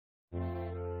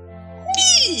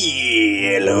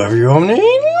Hello everyone, and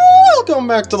welcome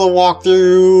back to the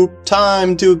walkthrough.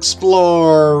 Time to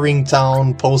explore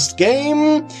Ringtown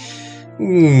post-game.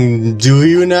 Do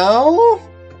you now?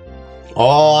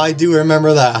 Oh, I do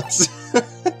remember that.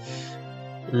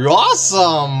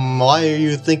 Awesome! Why are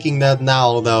you thinking that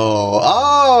now, though?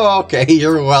 Oh, okay,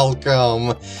 you're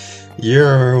welcome.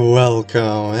 You're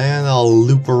welcome. And I'll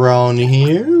loop around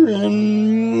here,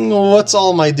 and what's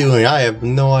all am I doing? I have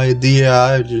no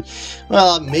idea.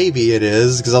 Well, maybe it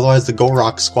is, because otherwise the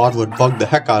Go-Rock squad would bug the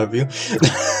heck out of you.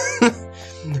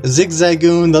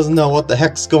 Zigzagoon doesn't know what the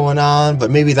heck's going on,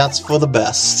 but maybe that's for the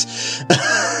best.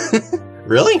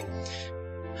 Really?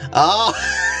 Ah,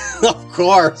 of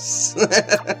course.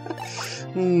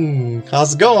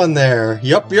 How's it going there?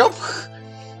 Yup.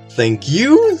 Thank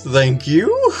you.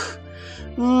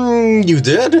 You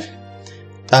did?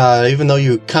 Even though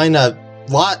you kinda...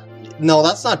 What? No,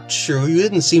 that's not true. You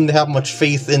didn't seem to have much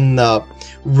faith in the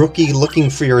rookie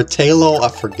looking for your Tailo.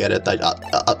 Forget it.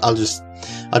 I'll just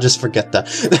forget that.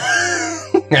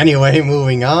 Anyway,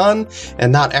 moving on.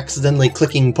 And not accidentally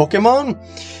clicking Pokemon.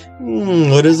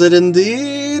 What is it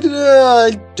indeed?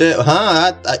 I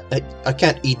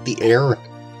can't eat the air.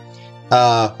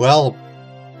 Well...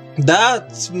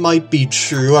 That might be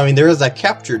true. I mean, there is that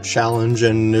capture challenge,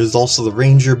 and there's also the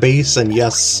ranger base, and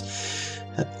yes,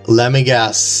 let me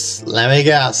guess.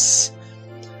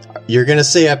 You're gonna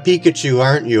say a Pikachu,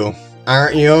 aren't you?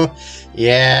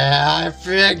 Yeah, I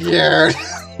figured.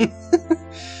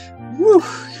 Whew,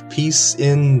 peace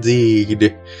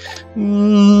indeed.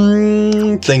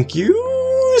 Thank you.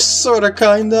 Sorta,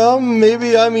 kinda,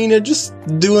 maybe. I mean, just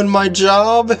doing my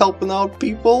job, helping out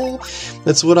people.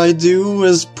 That's what I do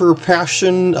as per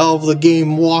passion of the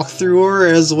game walkthrough,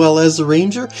 as well as a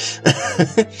ranger.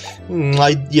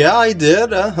 Yeah, I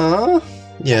did,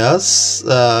 Yes,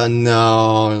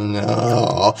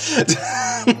 no.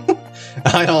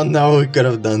 I don't know who could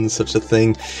have done such a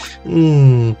thing.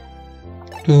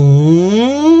 Oh,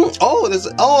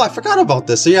 I forgot about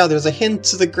this. So yeah, there's a hint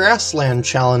to the grassland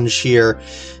challenge here.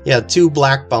 Yeah, 2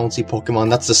 black bouncy Pokemon.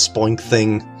 That's the Spoink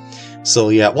thing. So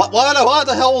yeah, what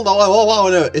the hell?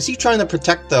 Whoa, is he trying to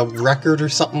protect the record or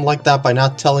something like that by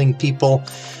not telling people?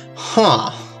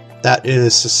 Huh, that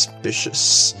is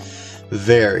suspicious.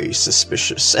 Very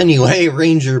suspicious. Anyway,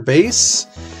 Ranger Base.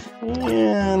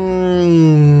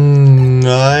 And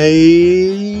I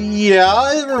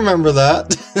remember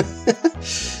that.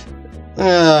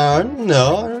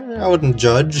 No, I wouldn't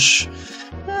judge.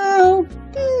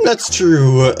 That's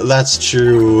true.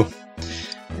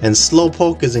 And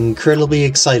Slowpoke is incredibly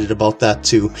excited about that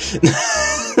too.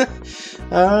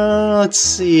 Let's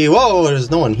see. Whoa,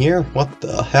 there's no one here. What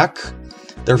the heck?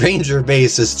 The Ranger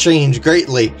Base has changed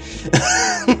greatly.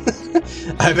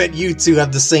 I bet you two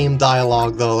have the same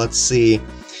dialogue though. Let's see.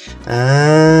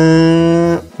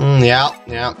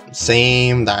 Yeah,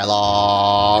 same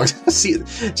dialogue. See,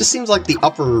 it just seems like the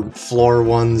upper floor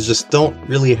ones just don't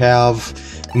really have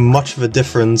much of a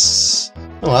difference.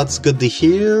 Oh, that's good to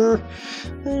hear.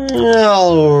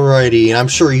 Alrighty, I'm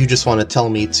sure you just want to tell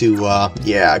me to,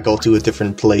 yeah, go to a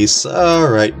different place.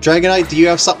 Alright, Dragonite, do you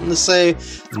have something to say?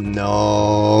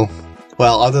 No.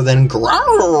 Well, other than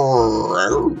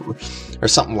growl or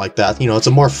something like that. You know, it's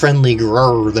a more friendly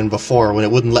grrr than before when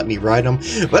it wouldn't let me ride him.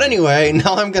 But anyway,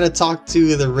 now I'm gonna talk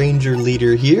to the ranger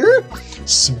leader here.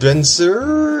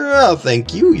 Spencer, oh,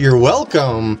 thank you, you're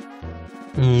welcome.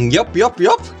 Yup.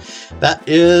 That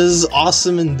is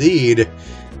awesome indeed.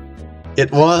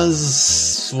 It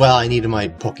was... well, I needed my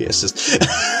Poke Assist.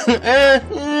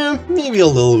 Maybe a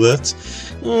little bit.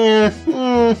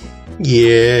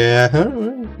 Yeah,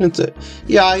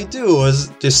 yeah, I do. Is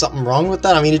there something wrong with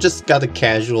that? I mean, it just got a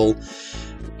casually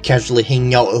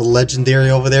hanging out with a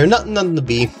legendary over there. Nothing to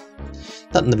be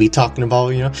talking about,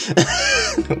 you know.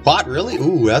 What, really?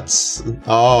 Ooh, that's...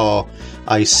 oh,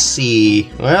 I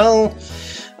see. Well,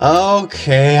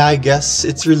 okay, I guess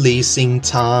it's releasing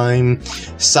time.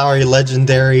 Sorry,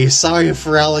 legendary. Sorry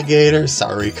for alligator.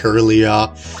 Sorry,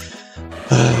 Curlia.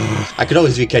 I could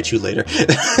always catch you later.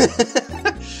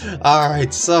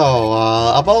 Alright, so,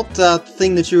 about that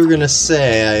thing that you were gonna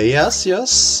say, yes?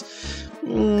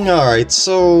 Alright,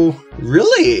 so,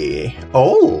 really?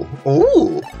 Oh,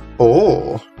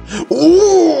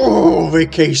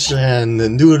 vacation,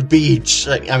 nude beach,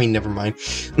 I mean, never mind.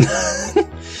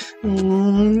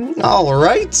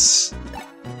 Alright.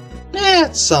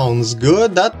 That sounds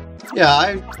good,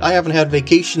 yeah, I haven't had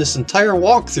vacation this entire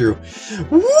walkthrough.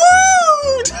 Woo!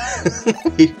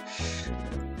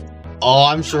 Oh,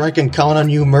 I'm sure I can count on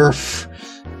you, Murph.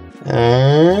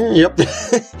 Yep.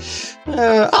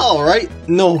 Alright,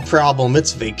 no problem.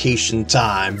 It's vacation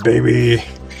time, baby.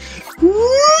 Woo!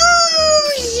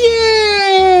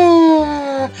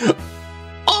 Yeah!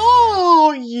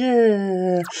 Oh,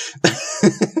 yeah!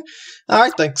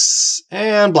 Alright, thanks.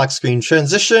 And black screen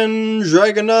transition,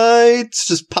 Dragonite,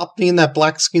 just popped me in that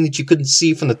black screen that you couldn't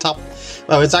see from the top.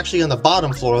 Well, it's actually on the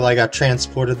bottom floor that I got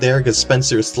transported there because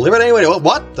Spencer is delivered. Anyway,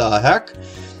 what the heck?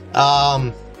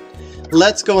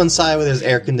 Let's go inside where there's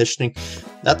air conditioning.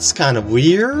 That's kind of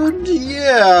weird.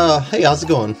 Yeah. Hey, how's it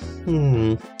going?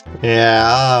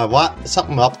 Yeah, what?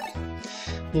 Something up.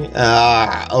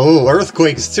 Oh,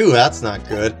 earthquakes too. That's not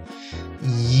good.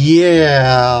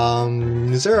 Yeah,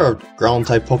 is there a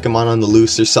ground-type Pokemon on the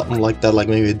loose or something like that? Like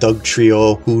maybe a Doug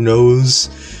Trio? Who knows?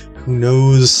 Who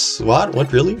knows? What?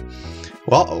 What, really?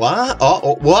 What? What?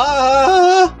 Uh-oh.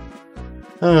 What?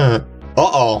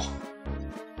 Uh-oh.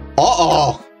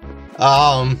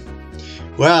 Uh-oh.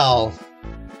 Well,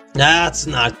 that's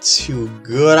not too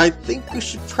good. I think we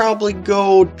should probably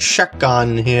go check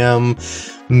on him.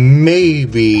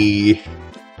 Maybe.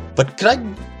 But could I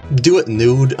do it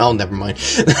nude? Oh, never mind.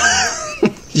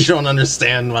 You don't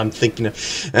understand what I'm thinking of.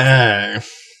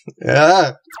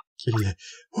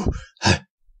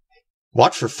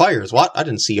 Watch for fires. What? I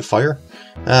didn't see a fire.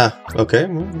 Okay.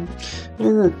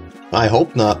 I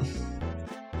hope not.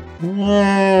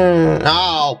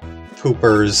 Oh,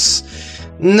 poopers.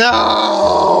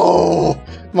 No!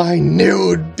 My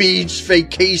nude beach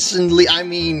vacation leave. I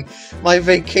mean, my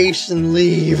vacation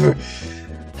leave.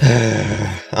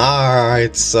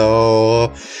 Alright,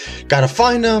 so gotta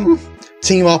find them,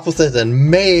 team up with it, and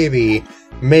maybe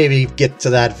get to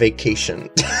that vacation.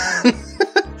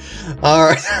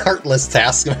 Alright, Heartless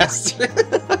Taskmaster.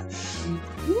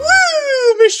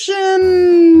 Woo!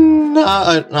 Mission!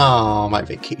 Oh, my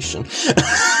vacation.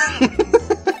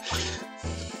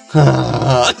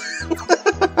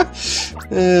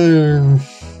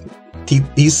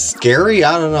 He's scary?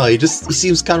 I don't know, he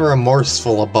seems kind of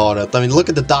remorseful about it. I mean, look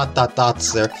at the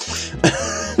dots there.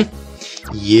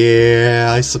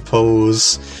 Yeah, I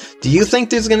suppose. Do you think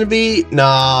there's gonna be...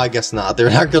 Nah, I guess not. They're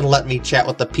not gonna let me chat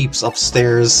with the peeps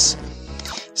upstairs.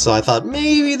 So I thought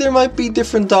maybe there might be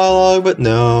different dialogue, but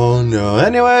no.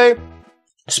 Anyway,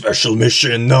 special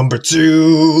mission number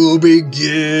 2,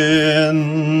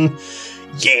 begin!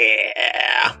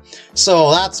 Yeah!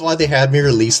 So that's why they had me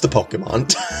release the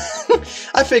Pokemon.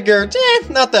 I figured,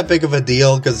 not that big of a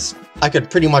deal, because I could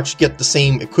pretty much get the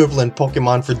same equivalent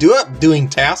Pokemon for doing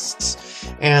tasks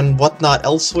and whatnot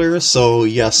elsewhere, so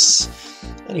yes.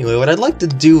 Anyway, what I'd like to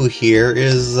do here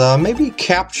is maybe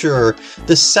capture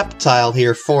the Sceptile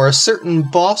here for a certain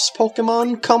boss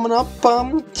Pokemon coming up.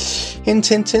 Hint,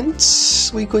 hint,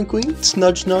 hint. Wink, wink, wink.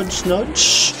 Nudge, nudge,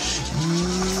 nudge.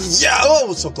 Yeah,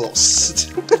 oh, so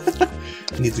close.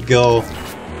 I need to go a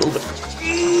little bit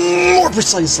more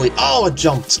precisely. Oh, it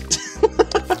jumped.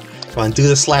 Come on, do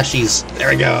the slashies. There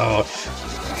we go.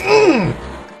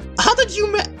 How did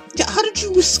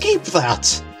you escape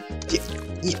that?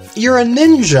 You're a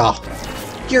ninja.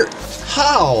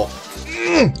 How?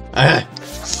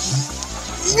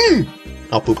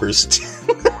 Oh, poopers.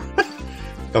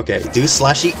 Okay, do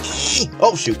slashy.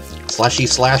 Oh, shoot. Slashy,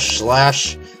 slash,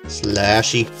 slash.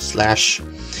 Slashy, slash.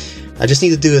 I just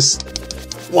need to do this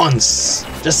once.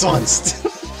 Just once.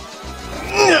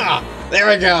 There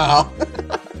we go.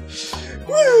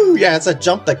 Woo! Yeah, it's a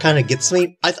jump that kind of gets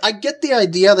me. I get the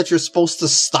idea that you're supposed to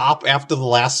stop after the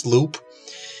last loop.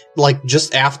 Like,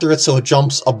 just after it, so it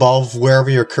jumps above wherever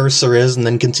your cursor is, and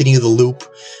then continue the loop.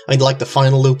 I mean, like the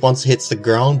final loop once it hits the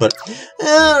ground, but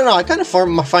I don't know, I kind of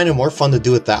find it more fun to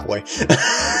do it that way.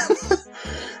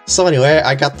 So anyway,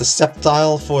 I got the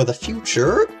Sceptile for the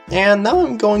future, and now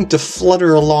I'm going to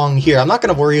flutter along here. I'm not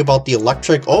going to worry about the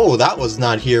electric. Oh, that was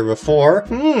not here before.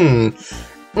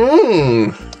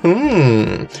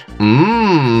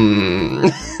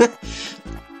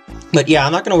 But yeah,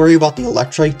 I'm not going to worry about the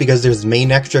electric because there's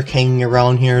Manectric hanging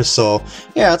around here, so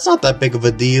yeah, it's not that big of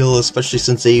a deal, especially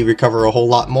since they recover a whole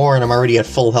lot more and I'm already at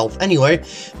full health anyway.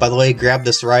 By the way, grab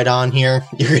this right on here.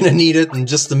 You're going to need it in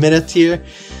just a minute here.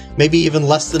 Maybe even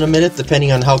less than a minute,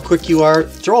 depending on how quick you are.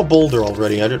 Throw a boulder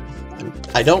already.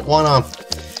 I don't want to...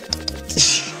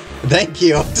 Thank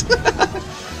you.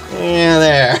 Yeah,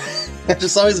 there.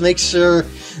 Just always make sure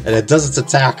that it does its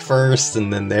attack first,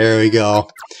 and then there we go.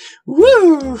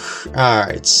 Woo!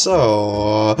 Alright,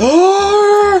 so...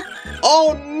 Oh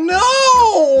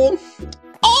no!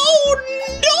 Oh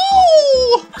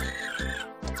no!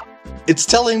 It's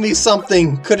telling me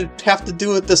something. Could it have to do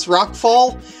with this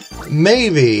rockfall?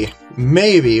 Maybe.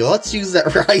 Let's use that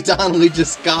Rhydon we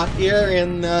just got here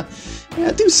and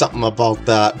yeah, do something about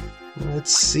that.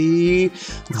 Let's see.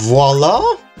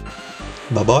 Voila!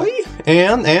 Bye-bye.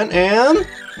 And...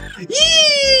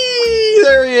 Yee!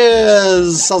 There he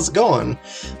is! How's it going?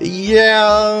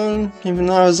 Yeah, even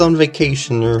though I was on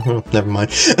vacation, or never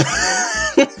mind.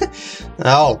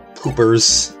 Oh,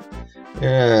 poopers.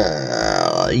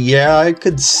 Yeah, I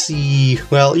could see...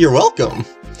 Well, you're welcome.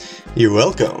 You're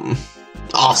welcome.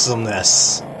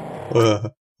 Awesomeness.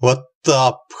 What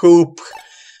the poop?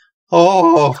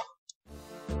 Oh,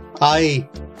 I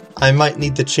might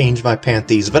need to change my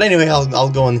panties. But anyway, I'll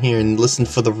go in here and listen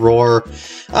for the roar.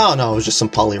 Oh no, it was just some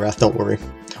polyrath, don't worry.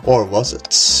 Or was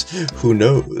it? Who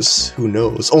knows? Who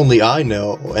knows? Only I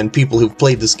know, and people who've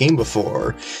played this game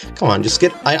before. Come on, just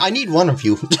get... I need one of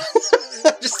you.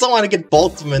 I just don't want to get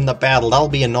both of them in the battle, that'll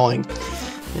be annoying.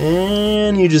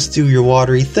 And you just do your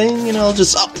watery thing, and I'll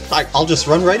just... I'll just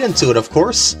run right into it, of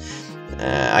course.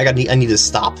 I need to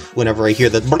stop whenever I hear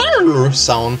that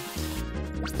sound.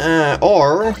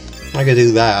 Or I could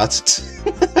do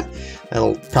that.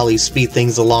 That'll probably speed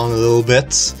things along a little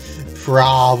bit.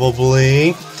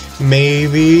 Probably.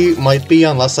 Maybe. Might be,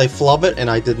 unless I flub it, and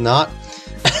I did not.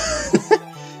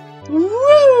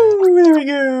 Woo! There we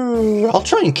go! I'll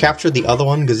try and capture the other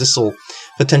one, because this will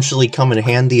potentially come in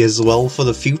handy as well for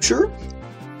the future.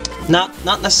 Not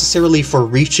necessarily for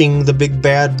reaching the big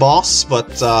bad boss,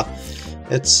 but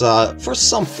it's for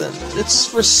something. It's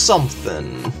for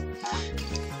something.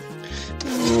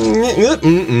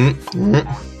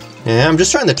 Yeah, I'm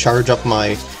just trying to charge up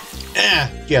my...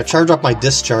 charge up my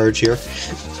discharge here.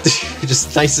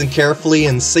 Just nice and carefully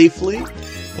and safely.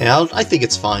 Yeah, I think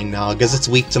it's fine now, because it's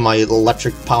weak to my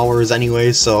electric powers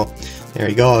anyway, so there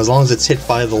you go. As long as it's hit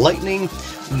by the lightning,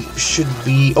 we should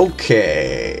be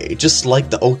okay. Just like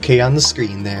the okay on the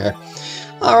screen there.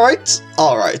 Alright,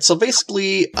 so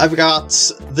basically I've got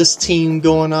this team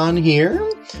going on here.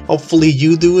 Hopefully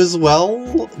you do as well.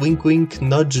 Wink wink,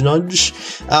 nudge nudge.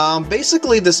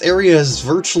 Basically this area is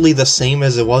virtually the same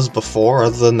as it was before,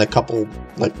 other than a couple,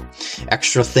 like,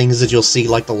 extra things that you'll see,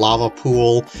 like the lava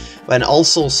pool, and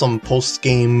also some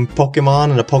post-game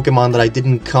Pokemon, and a Pokemon that I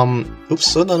didn't come...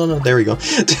 Oops, oh, no, there we go.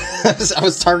 I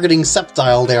was targeting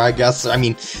Sceptile there, I guess. I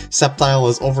mean, Sceptile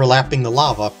was overlapping the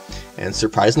lava. And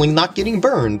surprisingly not getting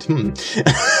burned.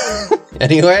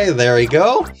 Anyway, there we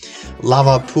go.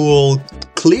 Lava pool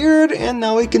cleared, and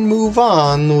now we can move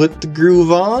on with the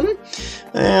groove on.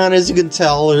 And as you can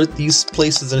tell, these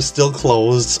places are still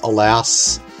closed.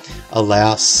 Alas.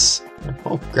 Alas.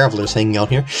 Oh, Graveler's hanging out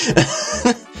here.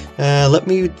 Let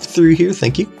me through here.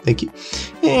 Thank you. Thank you.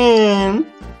 And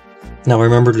now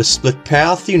remember the split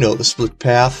path. You know the split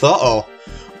path. Uh-oh.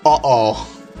 Uh-oh.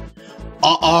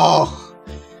 Uh-oh.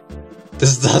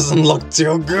 This doesn't look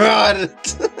too good!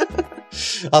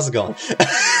 How's it going?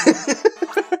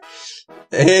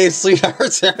 Hey,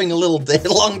 sweetheart's having a little day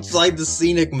alongside the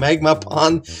scenic magma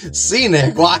pond.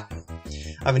 Scenic? What?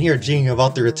 I've been here dreaming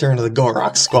about the return of the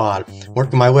Gorok squad,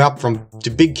 working my way up to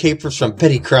big capers from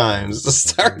petty crimes. The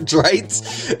start, right?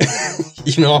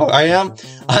 You know who I am?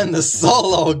 I'm the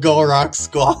solo Gorok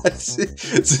squad.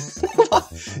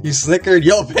 You snickered?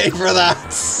 You'll pay for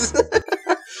that!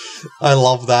 I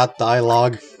love that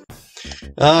dialogue.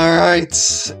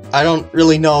 Alright, I don't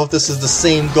really know if this is the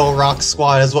same Gorok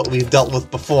squad as what we've dealt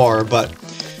with before, but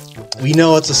we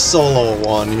know it's a solo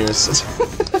one here, so...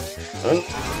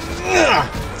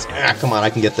 Come on, I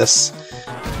can get this.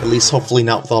 At least hopefully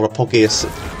not without a Poke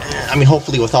Assist. I mean,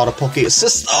 hopefully without a Poke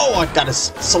Assist. Oh, I got it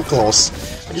so close.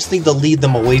 I just need to lead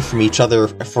them away from each other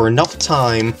for enough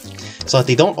time so that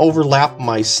they don't overlap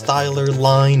my styler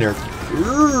line or...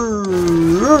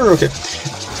 Okay.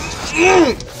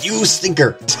 You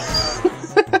stinker!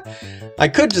 I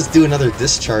could just do another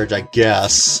discharge, I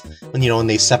guess. When, you know, when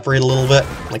they separate a little bit.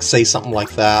 Like, say something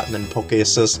like that, and then Poke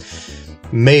Assist.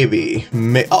 Maybe.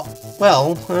 Oh,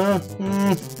 well,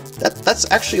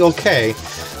 that's actually okay.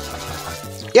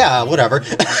 Yeah, whatever.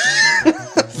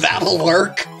 That'll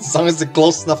work! As long as they're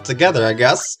close enough together, I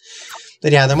guess.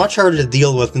 But yeah, they're much harder to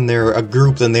deal with when they're a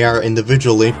group than they are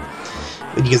individually.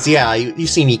 Because, yeah, you've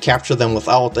seen me capture them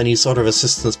without any sort of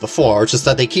assistance before, it's just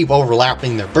that they keep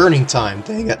overlapping their burning time,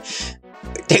 dang it.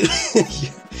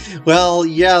 Well,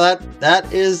 yeah,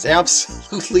 that is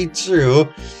absolutely true.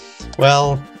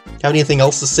 Well, have anything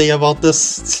else to say about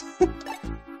this?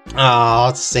 Ah,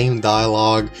 it's the same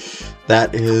dialogue.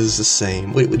 That is the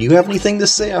same. Wait, would you have anything to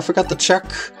say? I forgot to check.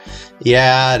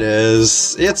 Yeah, it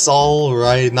is. It's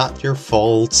alright, not your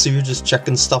fault. So you're just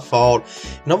checking stuff out.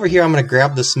 And over here I'm gonna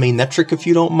grab this Magnetric if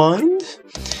you don't mind.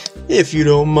 If you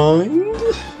don't mind.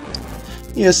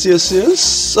 Yes, yes,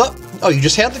 yes. Oh, you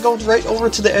just had to go right over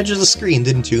to the edge of the screen,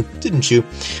 didn't you? Didn't you?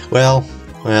 Well.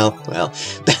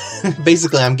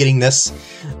 Basically I'm getting this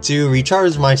to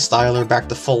recharge my styler back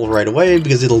to full right away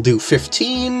because it'll do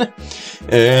 15.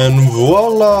 And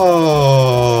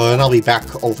voila! And I'll be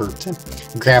back over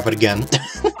to grab it again.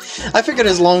 I figured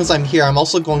as long as I'm here, I'm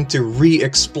also going to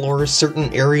re-explore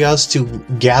certain areas to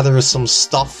gather some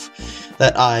stuff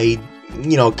that I,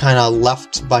 you know, kind of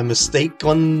left by mistake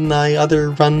on my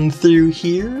other run through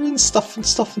here and stuff and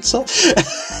stuff and stuff.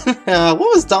 What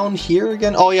was down here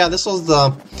again? Oh yeah, this was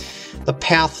the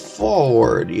path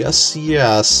forward. Yes,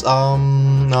 yes.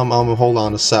 Hold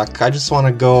on a sec. I just want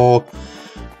to go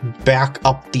back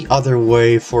up the other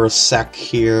way for a sec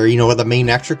here. You know where the main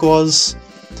extric was?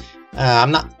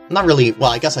 I'm not really,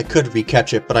 well, I guess I could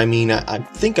recatch it, but I mean, I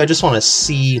think I just want to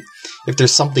see if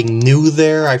there's something new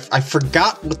there. I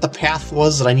forgot what the path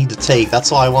was that I need to take.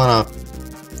 That's all I want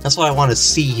to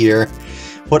see here.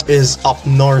 What is up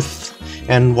north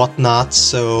and whatnot,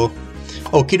 so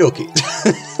okie dokie.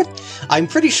 I'm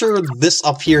pretty sure this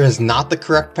up here is not the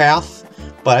correct path,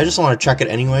 but I just want to check it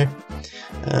anyway.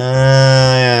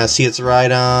 Yeah, see, it's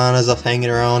right on as I'm hanging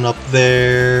around up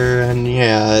there, and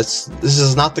yeah, this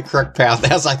is not the correct path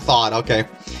as I thought. Okay,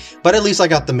 but at least I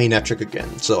got the main extric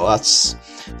again, so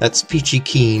that's peachy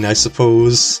keen, I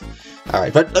suppose. All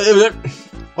right, but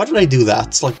why did I do that?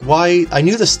 It's like, why? I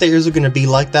knew the stairs were gonna be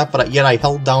like that, but yet I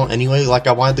held down anyway. Like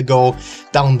I wanted to go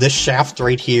down this shaft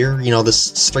right here, you know, this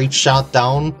straight shot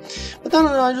down, but then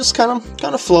I just kind of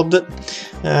flubbed it.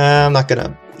 I'm not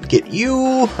gonna get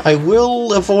you. I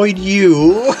will avoid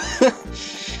you.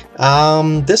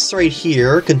 This right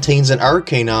here contains an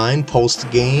Arcanine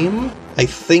post-game. I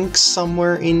think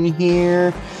somewhere in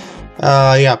here.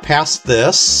 Yeah, past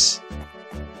this.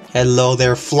 Hello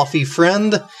there, fluffy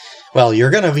friend. Well,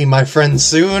 you're gonna be my friend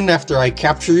soon after I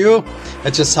capture you.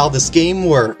 That's just how this game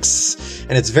works.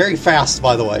 And it's very fast,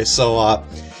 by the way, so,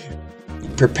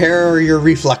 prepare your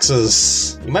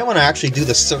reflexes. You might want to actually do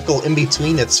the circle in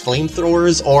between its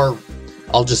flamethrowers, or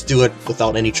I'll just do it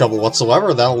without any trouble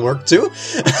whatsoever. That'll work too.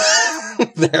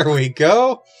 There we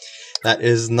go. That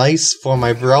is nice for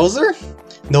my browser.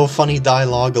 No funny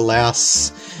dialogue,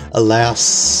 alas.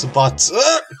 Alas, but...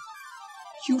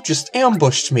 you just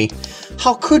ambushed me.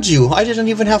 How could you? I didn't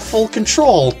even have full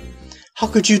control. How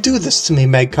could you do this to me,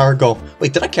 Meg Cargo?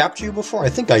 Wait, did I capture you before? I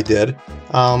think I did.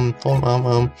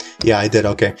 Yeah, I did,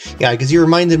 okay. Yeah, because you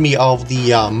reminded me of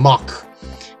the, Muck,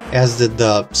 as did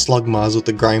the Slugmas with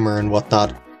the Grimer and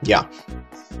whatnot. Yeah.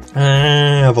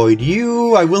 Avoid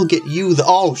you. I will get you the—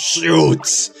 oh,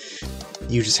 shoot!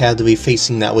 You just had to be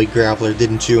facing that way, Graveler,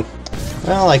 didn't you?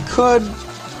 Well, I could...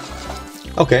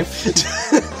 okay.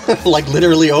 Like,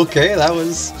 literally okay, that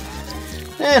was...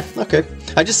 okay.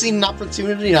 I just seen an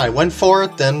opportunity and I went for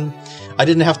it, then I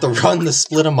didn't have to run to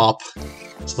split them up.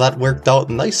 So that worked out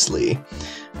nicely.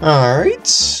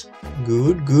 Alright.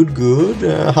 Good, good, good.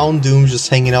 Houndoom's just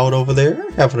hanging out over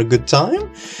there, having a good time.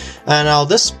 And now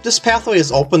this pathway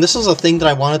is open. This was a thing that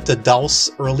I wanted to douse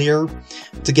earlier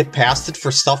to get past it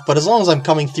for stuff, but as long as I'm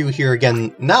coming through here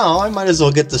again now, I might as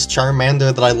well get this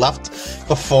Charmander that I left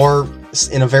before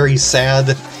in a very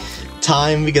sad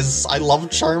time, because I love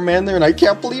Charmander and I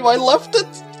can't believe I left it.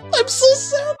 I'm so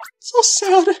sad. So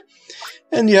sad.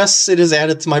 And yes, it is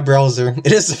added to my browser.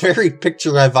 It is a very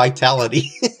picture of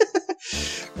vitality.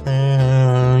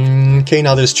 Okay,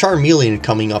 now there's Charmeleon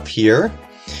coming up here.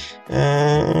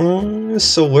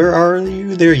 So where are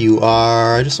you? There you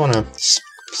are. I just want to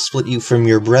split you from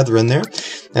your brethren there.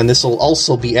 And this will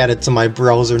also be added to my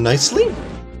browser nicely.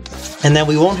 And then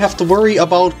we won't have to worry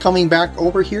about coming back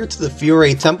over here to the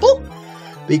Fiore Temple,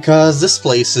 because this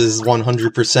place is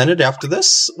 100%ed after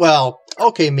this. Well,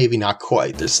 okay, maybe not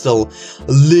quite. There's still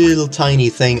a little tiny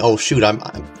thing. Oh shoot, I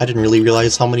didn't really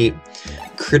realize how many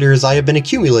critters I have been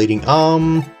accumulating.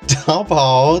 How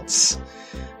about...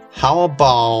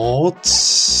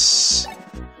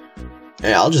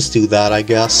 yeah, I'll just do that, I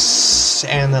guess.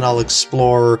 And then I'll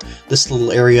explore this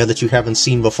little area that you haven't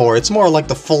seen before. It's more like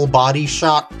the full body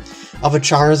shot of a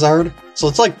Charizard. So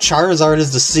it's like Charizard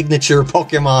is the signature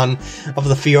Pokemon of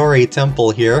the Fiore Temple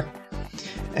here.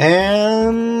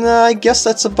 And I guess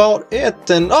that's about it.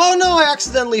 And oh no, I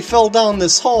accidentally fell down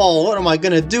this hole. What am I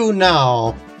gonna do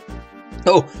now?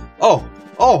 Oh,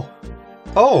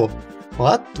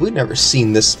 what? We've never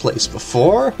seen this place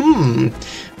before.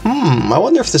 I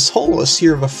wonder if this hole was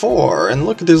here before. And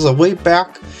look, there's a way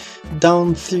back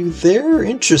down through there.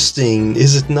 Interesting,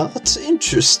 is it not?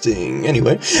 Interesting.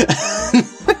 Anyway.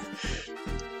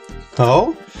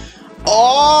 Oh,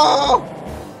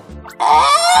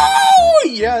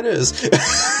 yeah, it is.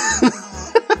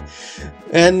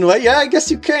 And, well, yeah, I guess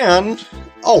you can.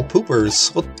 Oh,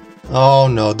 poopers. What? Oh,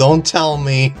 no, don't tell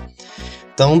me.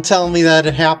 Don't tell me that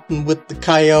it happened with the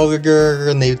Kyogre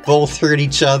and they both hurt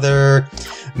each other.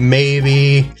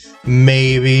 Maybe.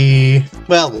 Maybe.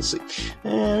 Well, we'll see.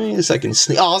 I guess I can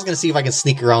sneak. Oh, I was gonna see if I can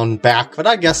sneak around back, but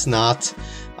I guess not.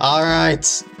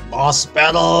 Alright. Boss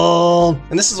battle!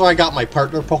 And this is where I got my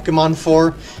partner Pokemon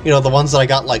for. You know, the ones that I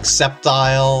got like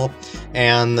Sceptile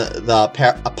and the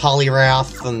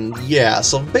Poliwrath, and yeah,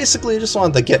 so basically I just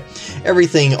wanted to get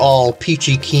everything all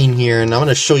peachy keen here, and I'm going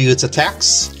to show you its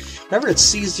attacks. Whenever it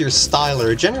sees your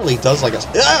Styler, it generally does like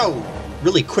a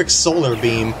really quick Solar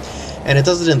Beam, and it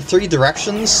does it in 3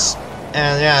 directions,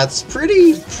 and yeah, it's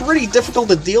pretty difficult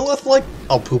to deal with, like...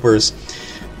 Oh, poopers.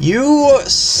 You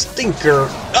stinker.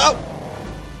 Oh!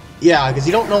 Yeah, because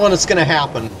you don't know when it's going to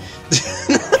happen.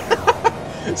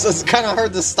 So it's kind of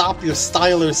hard to stop your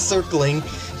Styler circling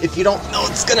if you don't know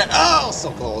it's gonna... Oh,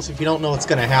 so close. If you don't know it's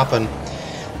gonna happen.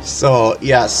 So,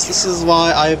 yes, this is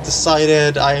why I've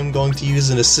decided I am going to use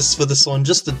an assist for this one,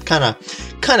 just to kind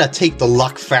of take the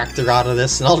luck factor out of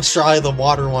this, and I'll try the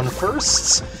water one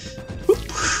first.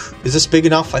 Is this big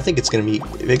enough? I think it's gonna be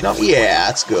big enough. Yeah,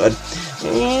 it's good.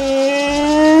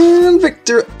 And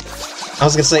victory... I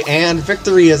was gonna say, and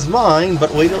victory is mine,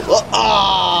 but wait a...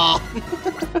 Ah!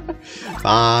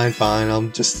 Fine,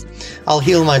 I'll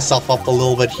heal myself up a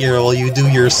little bit here while you do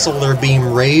your Solar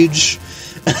Beam Rage.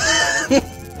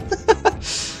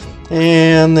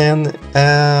 And then,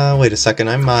 wait a second,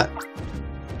 I'm not...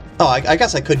 Oh, I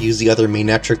guess I could use the other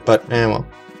Manectric, but, well.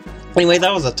 Anyway,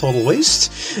 that was a total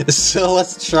waste. So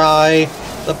let's try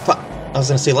the... I was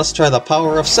gonna say, let's try the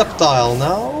power of Sceptile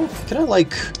now. Can I,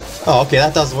 like... Oh, okay,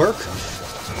 that does work.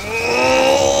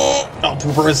 Oh,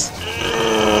 poopers.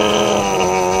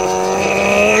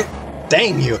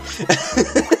 Dang you!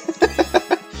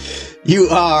 You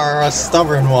are a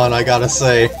stubborn one, I gotta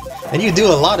say. And you do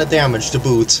a lot of damage to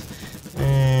boot.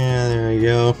 And there we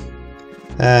go.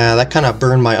 That kind of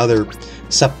burned my other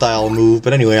Sceptile move,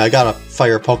 but anyway, I got a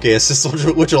Fire Poke Assist,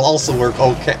 which will also work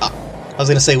okay. I was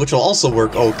gonna say, which will also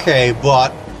work okay,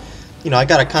 but, you know, I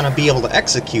gotta kind of be able to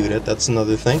execute it, that's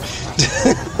another thing.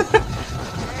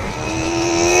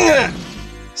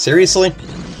 Seriously?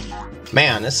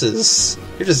 Man, this is...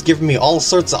 You're just giving me all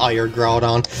sorts of ire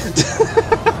Groudon.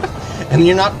 And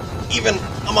you're not even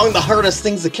among the hardest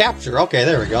things to capture. Okay,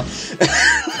 there we go.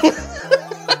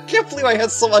 I can't believe I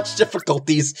had so much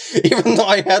difficulties, even though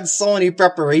I had so many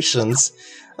preparations.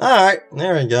 Alright,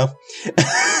 there we go.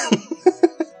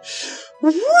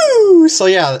 Woo! So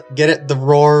yeah, get it? The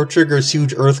roar triggers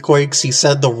huge earthquakes. He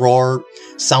said the roar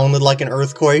sounded like an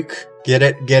earthquake. Get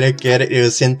it? Get it? Get it? It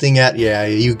was hinting at... Yeah,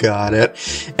 you got it.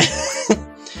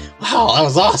 Wow, that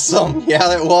was awesome! Yeah,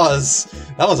 that was.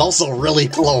 That was also really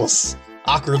close.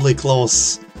 Awkwardly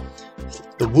close.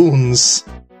 The wounds.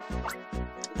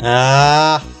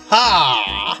 Aha!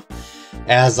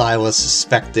 As I was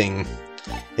suspecting.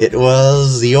 It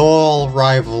was the old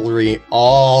rivalry.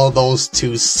 All those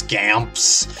 2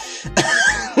 scamps.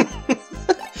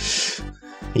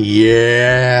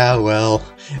 Yeah, well,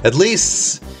 at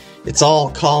least it's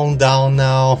all calmed down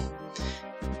now.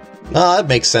 That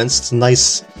makes sense. It's a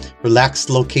nice, relaxed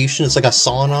location. It's like a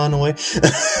sauna in a way.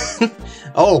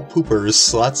 Oh, poopers.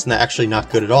 So that's actually not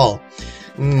good at all.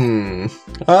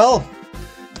 Well,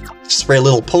 spray a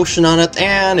little potion on it,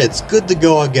 and it's good to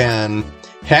go again.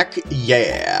 Heck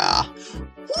yeah!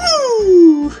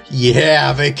 Woo!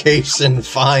 Yeah, vacation,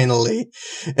 finally!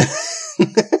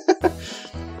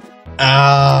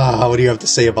 What do you have to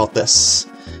say about this?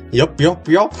 Yup.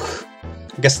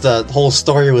 I guess the whole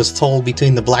story was told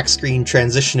between the black screen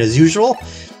transition as usual,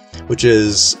 which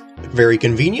is very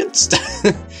convenient.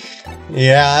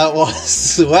 Yeah, it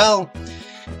was. Well,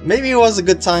 maybe it was a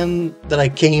good time that I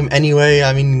came anyway.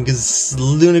 I mean, because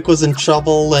Lunac was in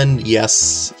trouble, and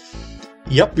yes.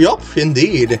 Yup,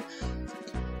 indeed.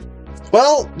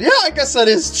 Well, yeah, I guess that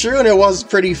is true, and it was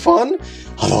pretty fun.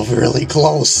 Although really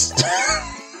close.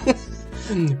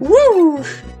 Woo!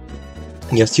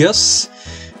 Yes.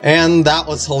 And that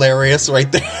was hilarious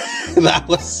right there. That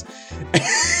was...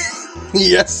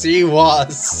 Yes, he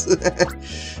was.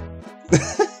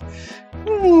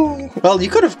 Well, you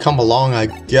could have come along, I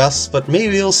guess, but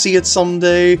maybe you'll see it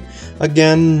someday.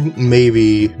 Again,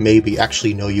 maybe.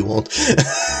 Actually, no, you won't.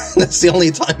 That's the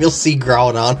only time you'll see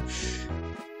Groudon.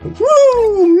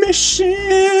 Woo!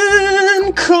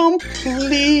 Mission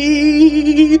complete!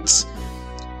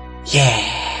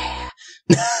 Yeah!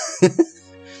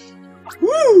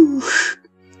 Woo!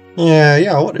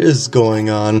 Yeah, what is going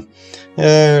on?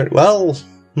 Well,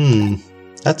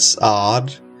 that's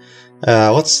odd.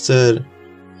 What's the...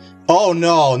 Oh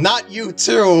no, not you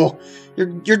too!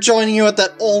 You're joining you with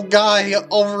that old guy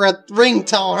over at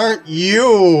Ringtown, aren't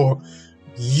you?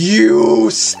 You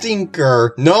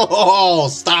stinker! No!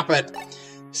 Stop it!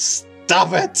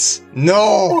 Stop it!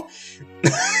 No!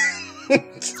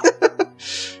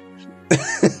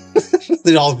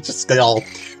 They all just get all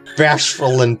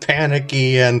bashful and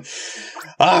panicky and...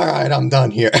 Alright, I'm done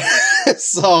here.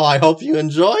 So I hope you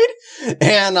enjoyed,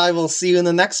 and I will see you in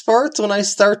the next part when I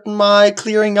start my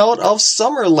clearing out of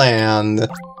Summerland.